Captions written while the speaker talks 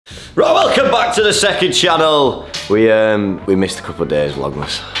Right, welcome back to the second channel. We missed a couple of days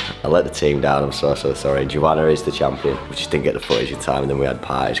vlogmas. I let the team down, I'm so sorry. Joanna is the champion. We just didn't get the footage in time, and then we had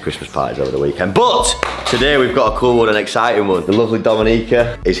parties, Christmas parties over the weekend. But today we've got a cool one, an exciting one. The lovely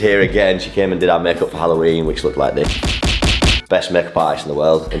Dominica is here again. She came and did our makeup for Halloween, which looked like this. Best makeup artist in the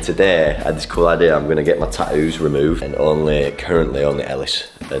world. And today I had this cool idea. I'm gonna get my tattoos removed, and currently only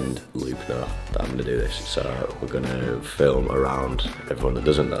Ellis and Luke know that I'm gonna do this. So we're gonna film around everyone that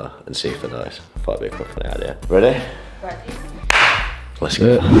doesn't know and see if they know. I thought it'd be a quick funny idea. Ready? Ready. Let's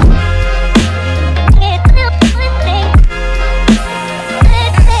go.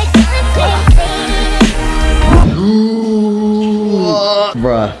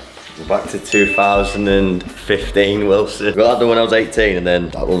 Bruh. Back to 2015 Wilson. Got that done when I was 18, and then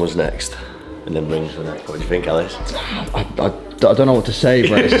that one was next. And then rings were next. What do you think, Alice? I don't know what to say,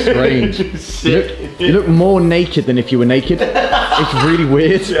 bro. It's strange. you look more naked than if you were naked. It's really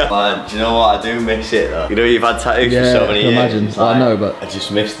weird. Yeah. Man, do you know what? I do miss it though. You know, you've had tattoos for so many years. Imagine. Like, I know, but I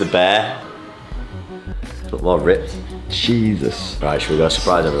just miss the bear. Look more ripped. Jesus. Right, should we go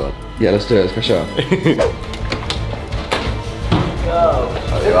surprise everyone? Yeah, let's do it. Let's go show.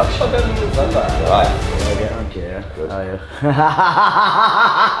 Right. Okay. Good. How are you?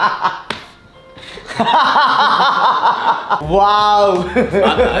 Wow!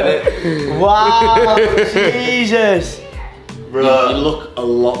 Wow! Jesus! Bro. You look a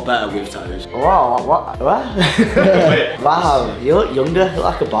lot better with tattoos. Wow! What? Wow! You look younger. You look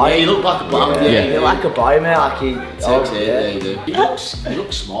like a boy. Yeah, you look like a boy. Yeah. You look like a boy, mate. Like you. Yeah, you do. You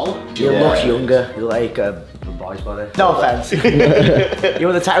look smaller. You look younger. You look like a boy's body. No offense. You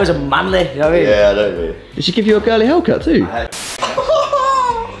know the tattoos are manly. You know what I mean? Yeah, I don't mean. Did she give you a girly haircut too?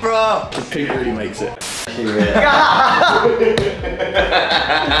 Bro! The pink really makes it.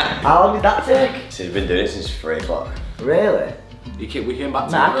 How long did that take? She's been doing it since 3 o'clock. Really? We came back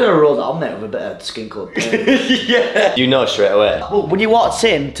to Nah, I could have rolled it on there with a bit of skin colour. Yeah. You know straight away. Well, when you walked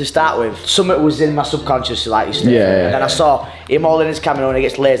in to start with, something was in my subconscious, like you said. Yeah. And then I saw him holding his camera and he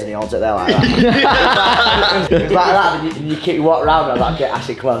gets lazy and he holds it there like that. It was like that, and you walk around and I'm like, get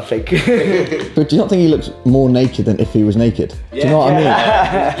acid, come on, think. But do you not think he looks more naked than if he was naked? Do you know what I mean?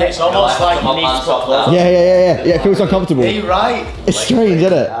 It's almost like you need to put clothes on. Yeah. It feels uncomfortable. You're right. It's strange,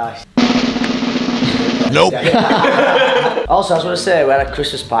 isn't it? Nope. Also, I was going to say, we had a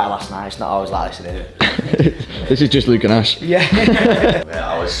Christmas party last night. It's not always like this, is it? This is just Luke and Ash. Yeah. Mate,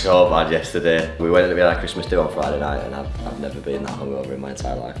 I was so bad yesterday. We went and we had our Christmas do on Friday night, and I've never been that hungover in my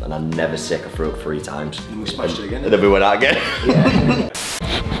entire life. And I'm never sick. I threw up 3 times. We smashed it again. And then we went out again. Yeah.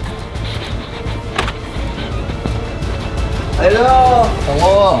 Hello.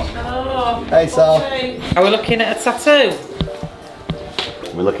 Hello. Hello. Hey, Sal. Are we looking at a tattoo?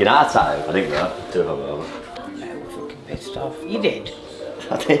 We're looking at a tattoo. I think so. 2 hungover. No, we're fucking pissed off. You did?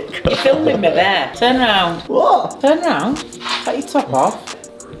 I think. You're filming me there. Turn round. What? Turn round. Take your top off.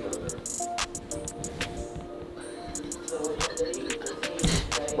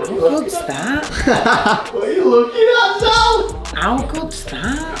 How good's that? What are you looking at, Sal? How good's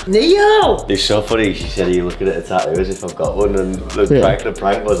that? Neo! It's so funny. She said, "Are you looking at a tattoo as if I've got one?" And the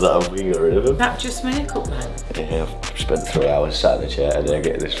prank was that I'm thinking got rid of him. That just makeup then? Yeah, I've spent 3 hours sat in a chair and then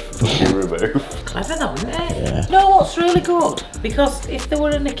getting this fucking removed. Clever though, isn't it? Yeah. No, what's really good? Because if there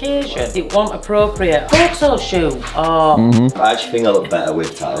were an occasion, it wasn't appropriate. Photo shoot or... I actually think I look better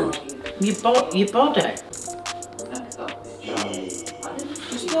with tattoos. Your body.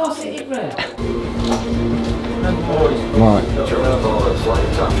 Just go sit it round. Right.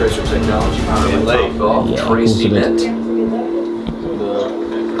 Tracer technology. Yeah, Tracy Mint.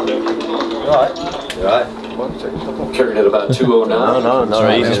 Alright. You alright? Carrying at about 209. No,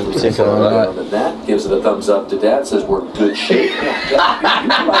 not easy. That gives it a thumbs up to Dad. Says we're in good shape.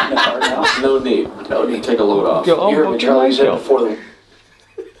 No need. Take a load off. Here, Charlie said before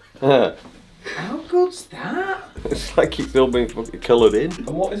the. How good's that? It's like you've still been fucking coloured in. And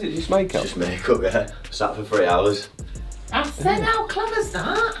what is it? Just makeup? Just makeup, yeah. Sat for 3 hours. I said, how clever's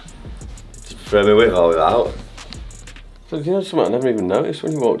that? Just throw me with or without. So you know something I never even noticed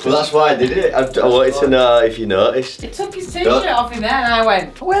when you walked in? Well, that's why I did it. I wanted to know if you noticed. He took his t-shirt off him there and I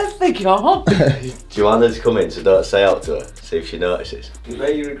went, where's the gone? Joanna's coming, so don't say out to her. See if she notices. You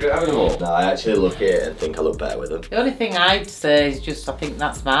bet you regret having them all? No, I actually look at it and think I look better with them. The only thing I'd say is just I think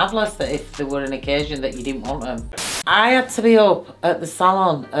that's marvellous that if there were an occasion that you didn't want them. I had to be up at the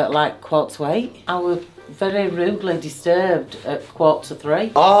salon at like 8:15. I was very rudely disturbed at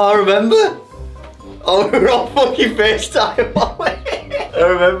 2:45. Oh, I remember. Oh, we were on fucking FaceTime, weren't we? I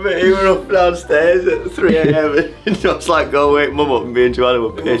remember he were up downstairs at 3 AM and just like, go wake mum up, and me and Joanna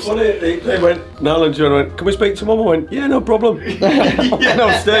were pissed. They went, Niall and Joanna went, can we speak to mum? I went, yeah, no problem. And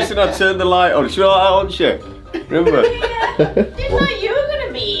upstairs and I turned the light on. She went, aren't you? Remember? Yeah, didn't know you were going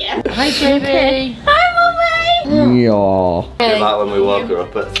to be here. Hi, JP. Hi, Mummy. Yeah. Like when we woke her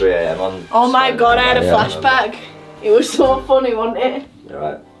up at 3 AM on. Oh my God, I had a Yeah. flashback. It was so funny, wasn't it? You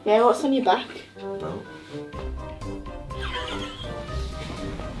alright? Yeah, what's on your back? No.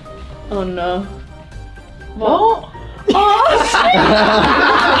 Oh no. What? Oh shit!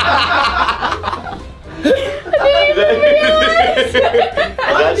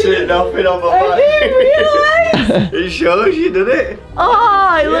 That's it, nothing on my back. I didn't realise! It shows you, doesn't it?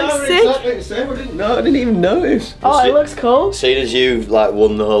 Oh, it looks sick! Exactly the same. I didn't even notice. Oh, it looks cool. Seeing as you like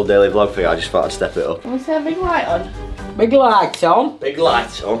won the whole daily vlog thing, I just thought I'd step it up. Can we say a big light on? Big lights on. Big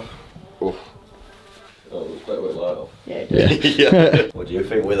lights on. Oh, it looks better with light off. Yeah, it does. Yeah. What do you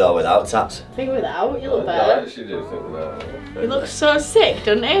think, with or without tats? I think without, you look I better. actually do think that. You look so sick,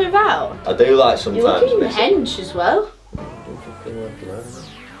 don't you, without? I do like You're sometimes. looking miss it. hench as well.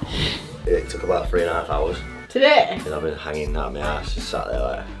 It took about 3.5 hours. Today? And I've been hanging out my ass, just sat there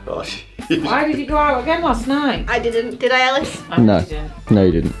like, gosh. Why did you go out again last night? I didn't. Did I, Ellis? No. You didn't. No,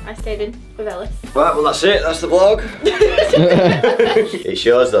 you didn't. I stayed in with Ellis. Right, well that's it, that's the vlog. It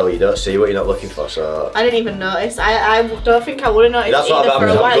shows though, you don't see what you're not looking for, so. I didn't even notice. I don't think I would have noticed That's what either for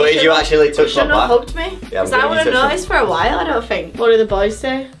a while. I'm glad you actually touched my shouldn't have back. hugged me. Yeah, Because I'm I glad would you have touched my- noticed for a while, I don't think. What do the boys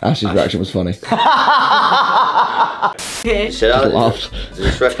say? Ash's reaction was funny. Said I Laughed.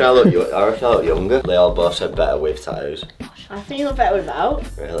 just reckon I reckon I look younger. They all both said better with tattoos. I think you look better without.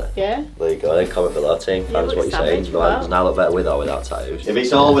 Really? Yeah. There you go, then comment below team fans look what you're saying. savage without. Does I look better with or without tattoos? If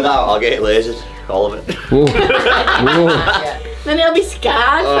it's all without, I'll get it lasered. All of it. Whoa. Whoa. Then it'll be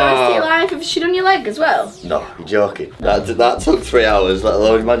scarred for the rest of your life. Have you shit on your leg as well? No, you're joking. That took 3 hours, let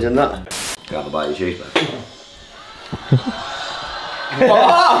alone imagine that. Can I have a bite of your cheese, man?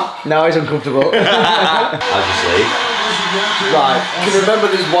 Now he's uncomfortable. How'd you sleep? Right, can you remember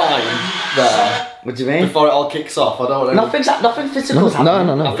this wine there? What do you mean? Before it all kicks off, I don't know. Nothing physical.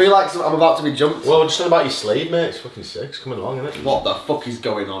 No. I feel like I'm about to be jumped. Well, just about your sleeve, mate. It's fucking sick. It's coming along, isn't it? What the fuck is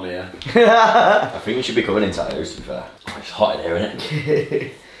going on here? I think you should be covered in tattoos, to be fair. It's hot in here, isn't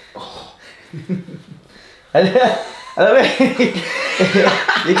it?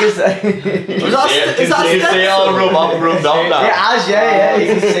 You can say. Is that see it all rubbed off now? It has, yeah. You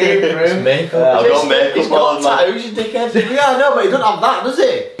can see it through. Makeup. I've got makeup He's got on, man. tattoos, you dickhead. Yeah, I know, but he doesn't have that, does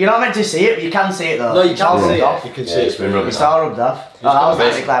he? You're not meant to see it, but you can see it though. No, you It's all can't see rubbed it. off. You can Yeah, see it's it. been rubbed It's off. all rubbed off. Oh, that was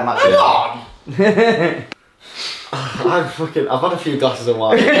basically- anticlimactic. I've had a few glasses of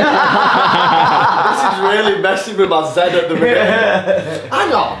wine. This is really messing with my zen at the minute.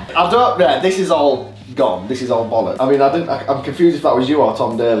 Hang on. This is all gone. This is all bollocks. I mean, I'm confused if that was you or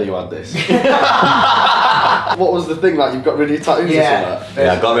Tom Daly who had this. What was the thing, like you've got rid of your tattoos or something?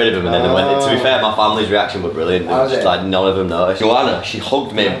 Yeah, I got rid of them and then they went. To be fair, my family's reaction was brilliant. It was just like none of them noticed. Joanna, she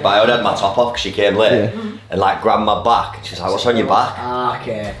hugged me, but I already had my top off because she came late, and like grabbed my back. She was like, "What's on your back?" Ah,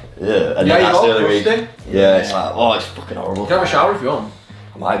 okay. Yeah, and Yeah, then that's you the only got reason. Yeah, it's like, oh, it's fucking horrible. You can have a shower if you want.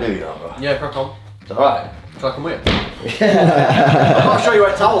 I might do, you know, bro. Yeah, crack on. It's alright. Shall I come with you? I've got to show you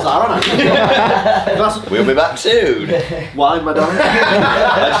where towels are, haven't I? We'll be back soon. Wine, madam.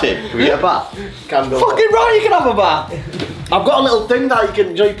 That's it. Can we get a bath? Candle. Fucking right, you can have a bath. I've got a little thing that you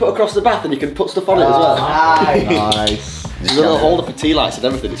put across the bath and you can put stuff on it as well. Nice. Nice. There's a little holder for tea lights and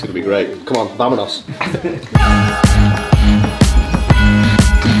everything. It's going to be great. Come on, vamonos.